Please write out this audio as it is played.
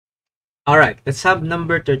Alright, let's have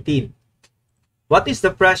number 13. What is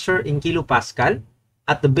the pressure in kilopascal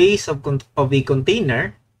at the base of a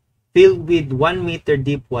container filled with 1 meter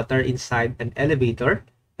deep water inside an elevator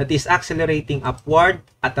that is accelerating upward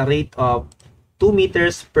at a rate of 2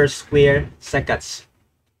 meters per square seconds?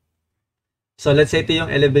 So let's say ito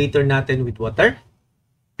yung elevator natin with water.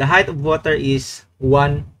 The height of water is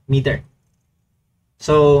 1 meter.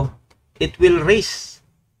 So it will raise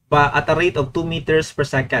at a rate of 2 meters per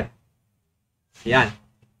second. Yan.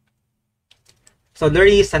 So there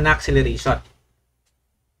is an acceleration.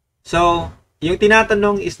 So yung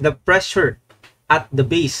tinatanong is the pressure at the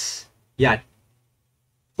base. Yan.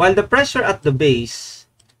 While the pressure at the base,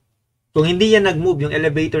 kung hindi yan nag-move yung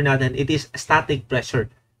elevator natin, it is static pressure.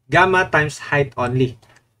 Gamma times height only.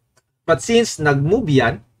 But since nag-move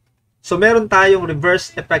yan, so meron tayong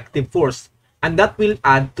reverse effective force, and that will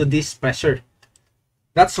add to this pressure.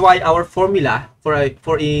 That's why our formula for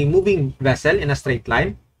a moving vessel in a straight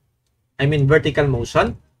line, I mean vertical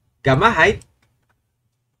motion, gamma height,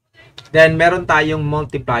 then meron tayong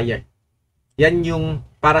multiplier. Yan yung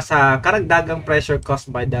para sa karagdagang pressure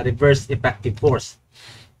caused by the reverse effective force.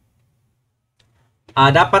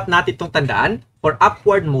 Dapat natin itong tandaan, for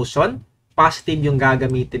upward motion, positive yung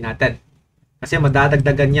gagamitin natin. Kasi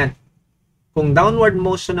madadagdagan yan. Kung downward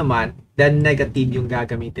motion naman, then negative yung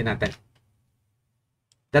gagamitin natin.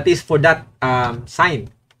 That is for that sign.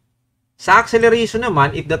 Sa acceleration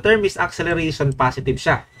naman, if the term is acceleration, positive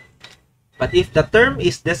siya. But if the term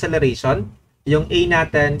is deceleration, yung A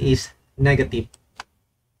natin is negative.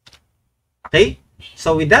 Okay?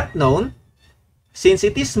 So with that known, since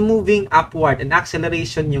it is moving upward and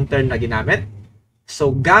acceleration yung term na ginamit,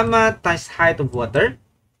 so gamma times height of water,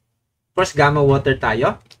 first gamma water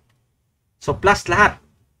tayo. So plus lahat.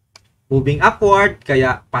 Moving upward,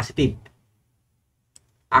 kaya positive.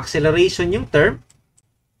 Acceleration yung term,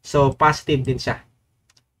 so positive din siya.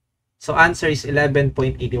 So answer is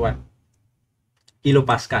 11.81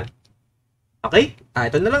 kilopascal. Okay?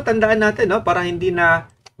 Ito na lang tandaan natin, no? Para hindi na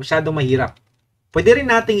masyadong mahirap. Pwede rin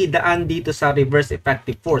nating idaan dito sa reverse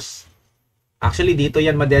effective force. Actually, dito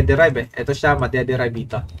yan madederive. Ito siya madederive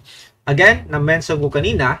dito. Again, na-mention ko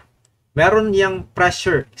kanina, meron yung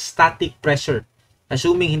pressure, static pressure.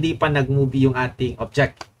 Assuming hindi pa nag-move yung ating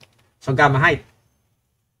object. So, gamma height.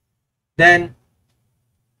 Then,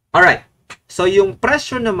 alright. So, yung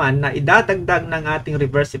pressure naman na idadagdag ng ating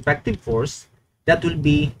reverse effective force, that will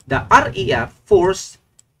be the REF force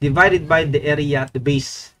divided by the area at the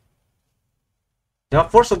base. The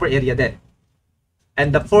force over area then. And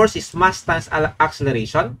the force is mass times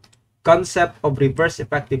acceleration, concept of reverse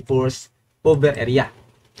effective force over area.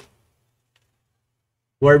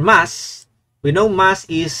 Where mass, we know mass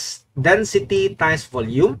is density times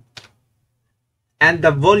volume. And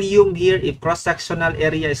the volume here, if cross-sectional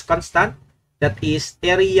area is constant, that is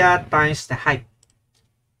area times the height.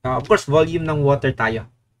 Now, of course, volume ng water tayo.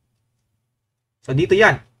 So, dito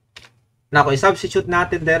yan. Now, kung i-substitute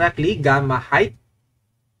natin directly, gamma height.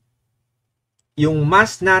 Yung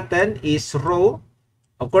mass natin is rho.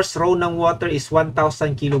 Of course, rho ng water is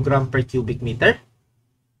 1,000 kg per cubic meter.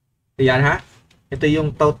 So, yan ha. Ito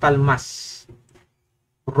yung total mass.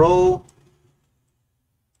 Rho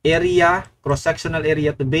area, cross-sectional area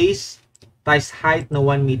at the base, times height na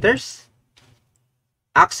 1 meters.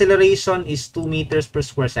 Acceleration is 2 meters per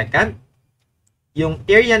square second. Yung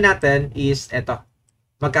area natin is eto.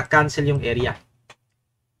 Magka-cancel yung area.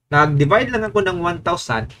 Nag-divide lang ako ng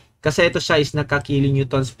 1,000 kasi ito siya is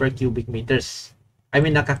naka-kilonewtons per cubic meters. I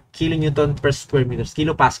mean, naka-kilonewton per square meters.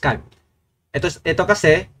 Kilopascal. Ito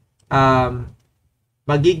kasi,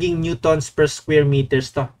 magiging newtons per square meters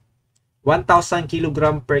to. 1,000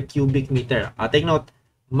 kg per cubic meter. Take note,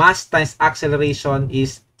 mass times acceleration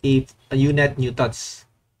is a unit newtons.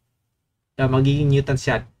 Magiging newtons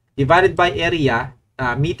yan. Divided by area,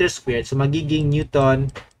 meter squared. So, magiging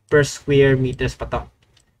newton per square meters pa to.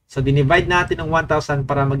 So, dinivide natin ng 1,000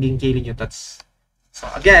 para maging kilonewtons. So,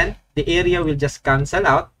 again, the area will just cancel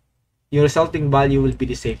out. Yung resulting value will be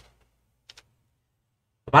the same.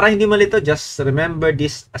 Para hindi malito, just remember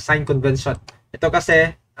this sign convention. Ito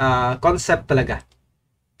kasi, concept talaga.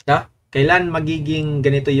 Kailan magiging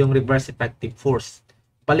ganito yung reverse effective force?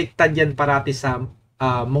 Baliktad yan parati sa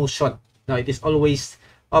motion. No, it is always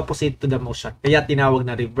opposite to the motion. Kaya tinawag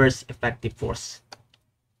na reverse effective force.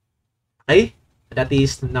 Okay? That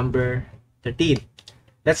is number 13.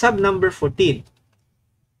 Let's have number 14.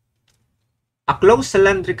 A closed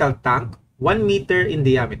cylindrical tank, 1 meter in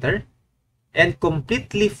diameter, and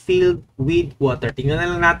completely filled with water. Tingnan na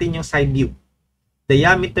lang natin yung side view.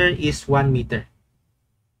 Diameter is 1 meter.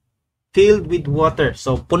 filled with water.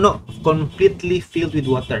 So, puno, completely filled with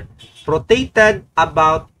water. Rotated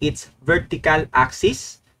about its vertical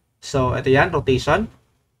axis. So, ito yan, rotation.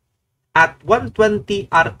 At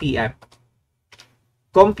 120 RPM.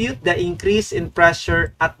 Compute the increase in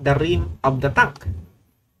pressure at the rim of the tank.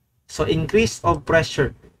 So, increase of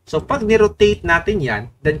pressure. So, pag ni-rotate natin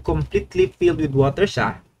yan, then completely filled with water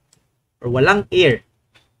siya, or walang air.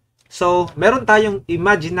 So, meron tayong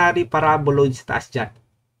imaginary paraboloid sa taas dyan.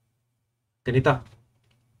 Ganito.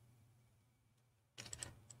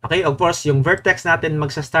 Okay, of course, yung vertex natin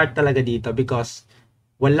magsa-start talaga dito because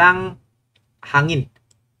walang hangin.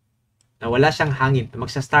 Wala siyang hangin.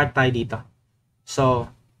 Magsa-start tayo dito. So,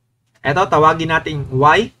 eto, tawagin natin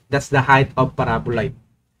Y. That's the height of paraboloid.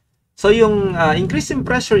 So, yung increase in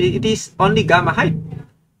pressure, it is only gamma height.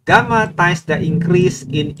 Gamma times the increase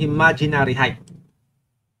in imaginary height.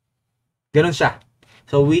 Ganun siya.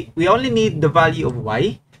 So, we only need the value of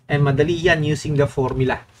Y. And madali yan using the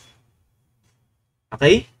formula.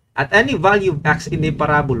 Okay? At any value of X in the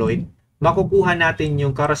paraboloid, makukuha natin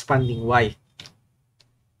yung corresponding Y.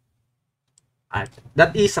 At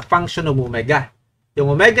that is a function of omega.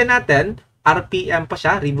 Yung omega natin, RPM pa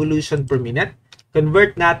siya, revolution per minute.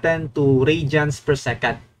 Convert natin to radians per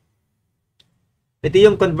second. Ito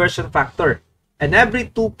yung conversion factor. And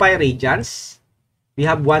every 2 pi radians, we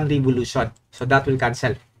have 1 revolution. So that will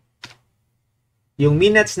cancel. Yung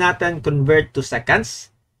minutes natin convert to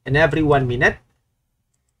seconds, and every 1 minute,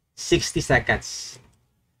 60 seconds.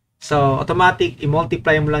 So, automatic,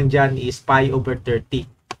 i-multiply mo lang dyan is pi over 30.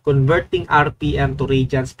 Converting RPM to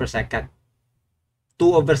radians per second.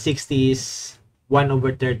 2 over 60 is 1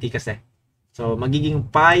 over 30 kasi. So, magiging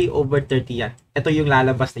pi over 30 yan. Ito yung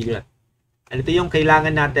lalabas na unit. And ito yung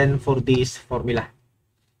kailangan natin for this formula.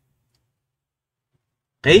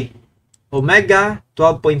 Okay? Omega,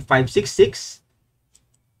 12.566.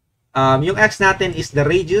 Yung X natin is the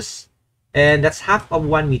radius, and that's half of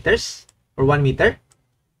 1 meters, or 1 meter.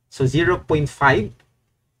 So, 0.5. 2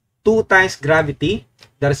 times gravity.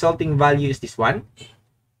 The resulting value is this one.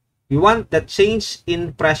 We want the change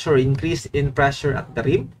in pressure, increase in pressure at the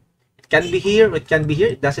rim. It can be here, it can be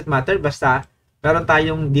here. It doesn't matter. Basta, meron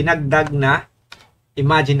tayong dinagdag na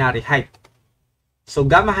imaginary height. So,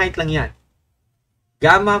 gamma height lang yan.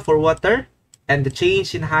 Gamma for water. And the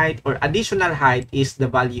change in height or additional height is the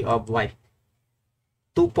value of Y.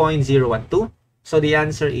 2.012. So the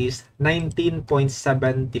answer is 19.74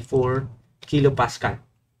 kilopascal.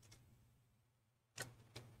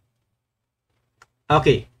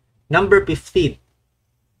 Okay. Number 15.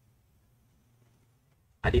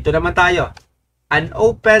 Dito naman tayo. An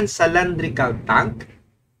open cylindrical tank,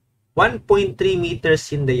 1.3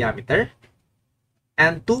 meters in diameter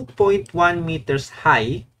and 2.1 meters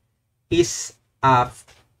high, is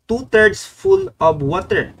 2/3 full of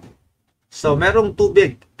water. So, merong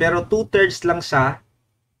tubig, pero 2/3 lang siya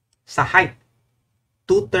sa height.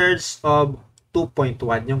 2/3 of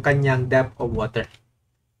 2.1, yung kanyang depth of water.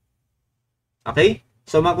 Okay?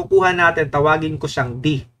 So, makukuha natin, tawagin ko siyang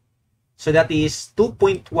D. So, that is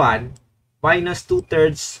 2.1 minus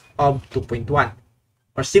 2/3 of 2.1.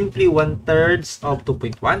 Or simply 1/3 of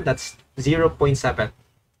 2.1, that's 0.7.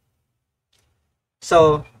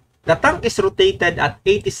 So, the tank is rotated at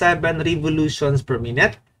 87 revolutions per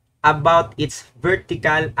minute about its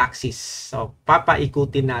vertical axis. So,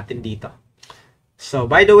 papaikutin natin dito. So,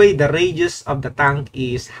 by the way, the radius of the tank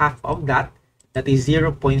is half of that. That is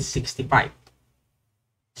 0.65.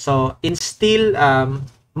 So, in still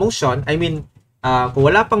motion, I mean, kung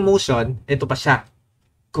wala pang motion, ito pa siya.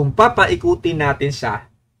 Kung papaikutin natin siya,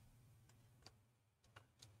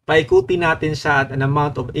 paikutin natin siya at an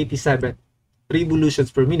amount of 87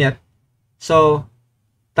 revolutions per minute. So,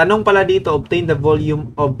 tanong pala dito, obtain the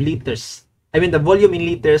volume of liters. I mean, the volume in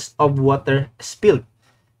liters of water spilled.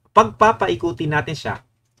 Pag papaikutin natin siya,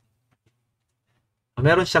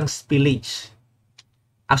 meron siyang spillage.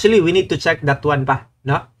 Actually, we need to check that one pa,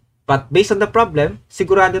 no? But based on the problem,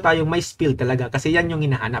 sigurado tayong may spill talaga kasi yan yung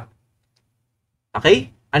hinahanap.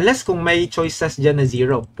 Okay? Unless kung may choices dyan na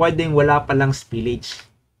 0, pwedeng wala palang spillage.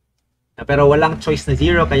 Pero walang choice na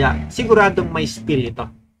 0, kaya siguradong may spill ito.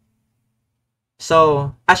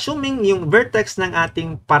 So, assuming yung vertex ng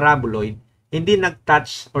ating paraboloid hindi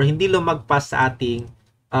nag-touch or hindi lumagpas sa ating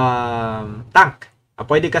tank.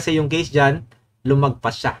 Pwede kasi yung case dyan,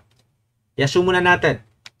 lumagpas siya. I-assume muna natin.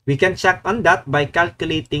 We can check on that by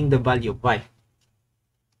calculating the value of Y.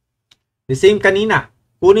 The same kanina.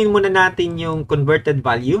 Kunin muna natin yung converted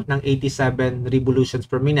value ng 87 revolutions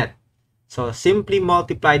per minute. So, simply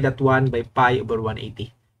multiply that one by pi over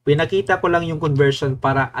 180. Pinakita ko lang yung conversion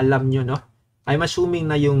para alam nyo, no? I'm assuming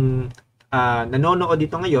na yung nanonood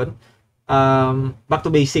dito ngayon, back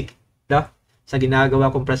to basic, no? Sa ginagawa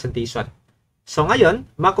kong presentation. So ngayon,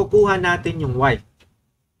 makukuha natin yung y.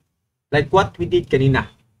 Like what we did kanina.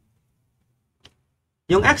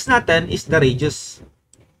 Yung x natin is the radius.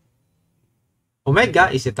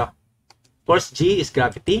 Omega is ito. Force G is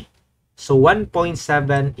gravity. So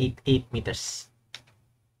 1.788 meters.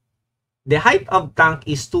 The height of tank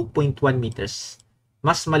is 2.1 meters.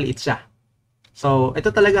 Mas maliit siya. So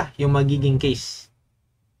ito talaga yung magiging case.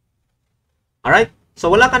 Alright?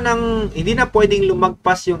 So wala ka nang, hindi na pwedeng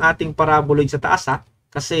lumagpas yung ating paraboloid sa taas ha.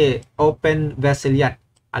 Kasi open vessel yan.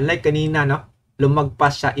 Unlike kanina, no?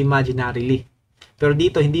 Lumagpas siya imaginarily. Pero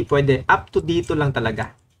dito hindi pwede. Up to dito lang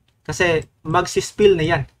talaga. Kasi magsispill na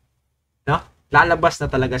yan. No? Lalabas na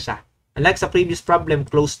talaga siya. Unlike sa previous problem,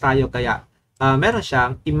 close tayo kaya meron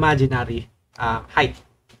siyang imaginary height.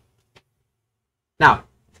 Now,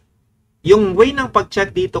 yung way ng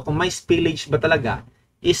pag-check dito kung may spillage ba talaga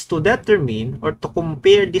is to determine or to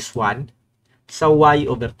compare this one sa y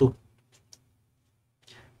over 2.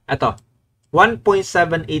 Ito,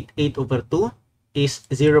 1.788 over 2 is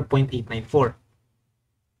 0.894.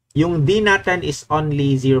 Yung d natin is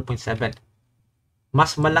only 0.7.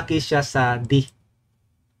 Mas malaki siya sa d,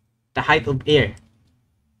 the height of air.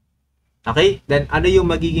 Okay? Then, ano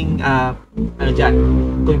yung magiging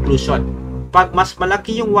conclusion? Pag mas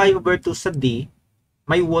malaki yung y over 2 sa d,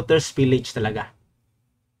 may water spillage talaga.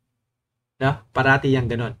 No? Parati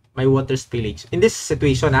yung ganun. May water spillage. In this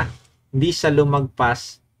situation, hindi siya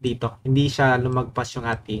lumagpas dito. Hindi siya lumagpas yung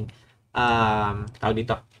ating tawag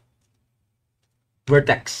dito,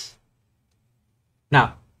 vertex.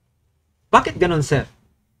 Now, bakit ganun, sir?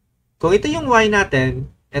 Kung ito yung y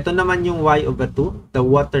natin, ito naman yung y over 2, the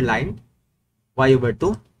water line, y over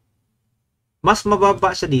 2, mas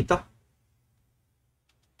mababa siya dito.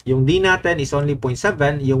 Yung d natin is only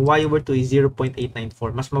 0.7, yung y over 2 is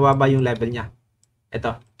 0.894. Mas mababa yung level niya.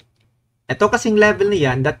 Ito. Ito kasing level na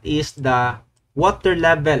yan, that is the water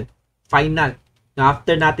level final na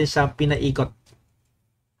after natin siya pinaikot.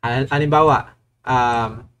 Halimbawa,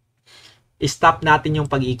 stop natin yung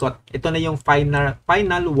pag-ikot. Ito na yung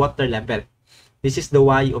final water level. This is the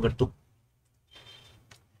y over 2.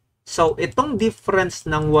 So, itong difference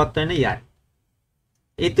ng water na yan,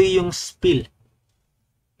 ito yung spill.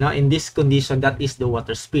 Now, in this condition, that is the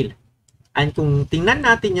water spill. And kung tingnan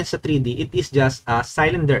natin yan sa 3D, it is just a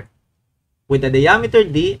cylinder with a diameter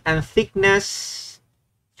d and thickness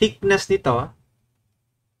nito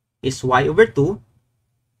is y over 2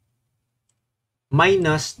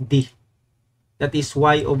 minus d. That is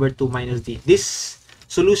y over 2 minus d. This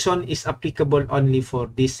solution is applicable only for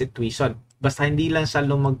this situation. Basta hindi lang siya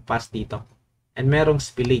lumagpas dito. And merong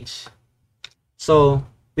spillage. So,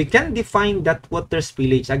 we can define that water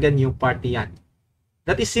spillage. Again, yung part yan.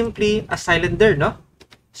 That is simply a cylinder, no?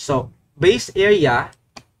 So, base area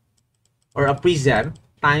or a prism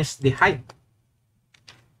times the height.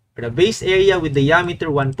 For the base area with diameter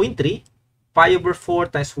 1.3, pi over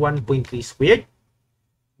 4 times 1.3 squared.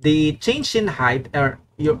 The change in height or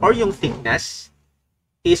yung thickness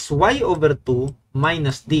is y over 2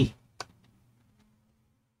 minus d.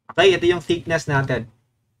 Okay, ito yung thickness natin.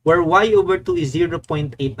 Where y over 2 is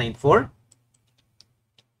 0.894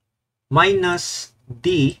 minus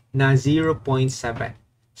d na 0.7.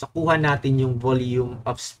 So, kuha natin yung volume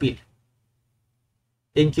of spill.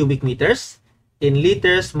 In cubic meters, in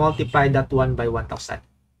liters, multiply that 1 by 1,000.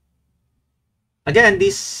 Again,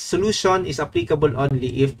 this solution is applicable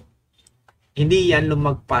only if hindi yan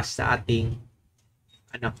lumagpas sa ating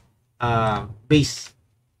base.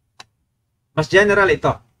 Mas general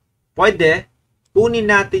ito. Pwede, kunin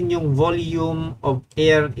natin yung volume of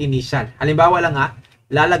air initial. Halimbawa lang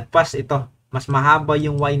lalagpas ito. Mas mahaba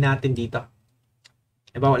yung y natin dito.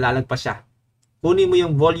 Halimbawa, lalagpas siya. Kunin mo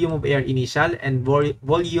yung volume of air initial and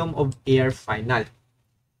volume of air final.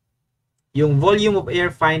 Yung volume of air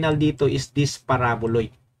final dito is this paraboloid.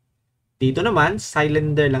 Dito naman,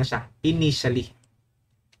 cylinder lang siya initially.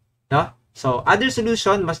 No? So, other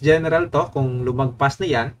solution, mas general to kung lumagpas na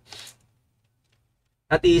yan.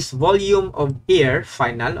 That is volume of air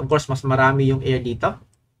final. Of course, mas marami yung air dito.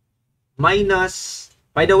 Minus,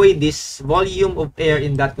 by the way, this volume of air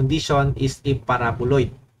in that condition is a paraboloid.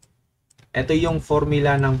 Ito yung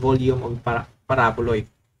formula ng volume of paraboloid.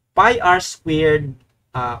 Pi r squared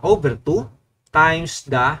over 2 times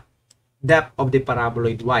the depth of the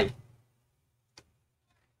paraboloid y.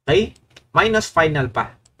 Okay? Minus final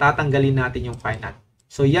pa. Tatanggalin natin yung final.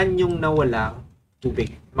 So, yan yung nawalang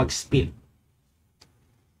tubig. Mag-spill.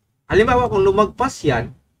 Halimbawa, kung lumagpas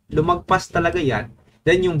yan, lumagpas talaga yan,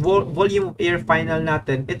 then yung volume of air final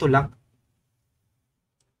natin, ito lang.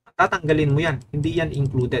 Tatanggalin mo yan. Hindi yan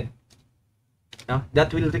included. no?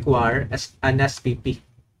 That will require as an SPP.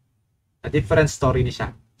 A different story ni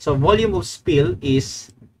siya. So, volume of spill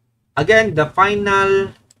is, again, the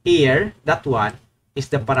final air, that one, is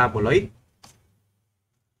the paraboloid.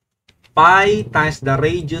 Pi times the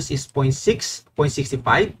radius is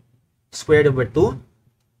 0.65 squared over 2.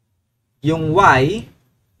 Yung y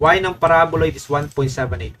ng paraboloid is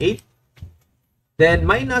 1.788. Then,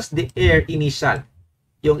 minus the air initial.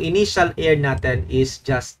 Yung initial air natin is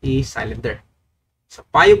just a cylinder. So,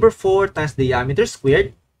 pi over 4 times the diameter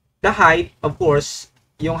squared. The height, of course,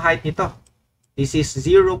 yung height nito. This is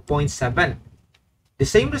 0.7. The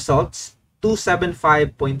same results,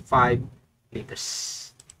 275.5 liters.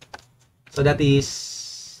 So, that is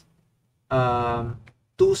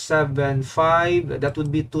 275, that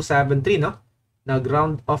would be 273, no?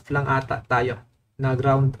 Nag-round off lang ata tayo.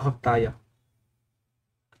 Nag-round off tayo.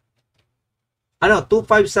 Ano,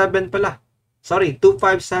 257 pala. Sorry,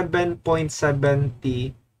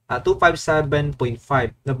 257.70,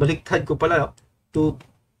 257.5. Nabaliktad ko pala, no?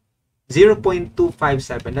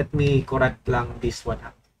 0.257. Let me correct lang this one.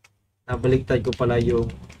 Nabaliktad ko pala yung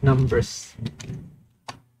numbers.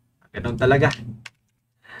 Ganun talaga.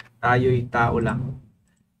 Tayo'y tao lang.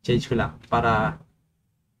 Change ko lang para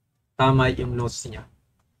tama yung notes niya.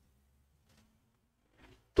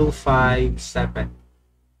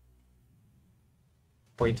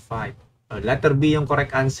 257.5. Letter B yung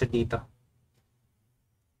correct answer dito.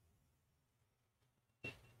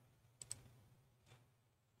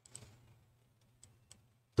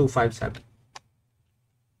 $257.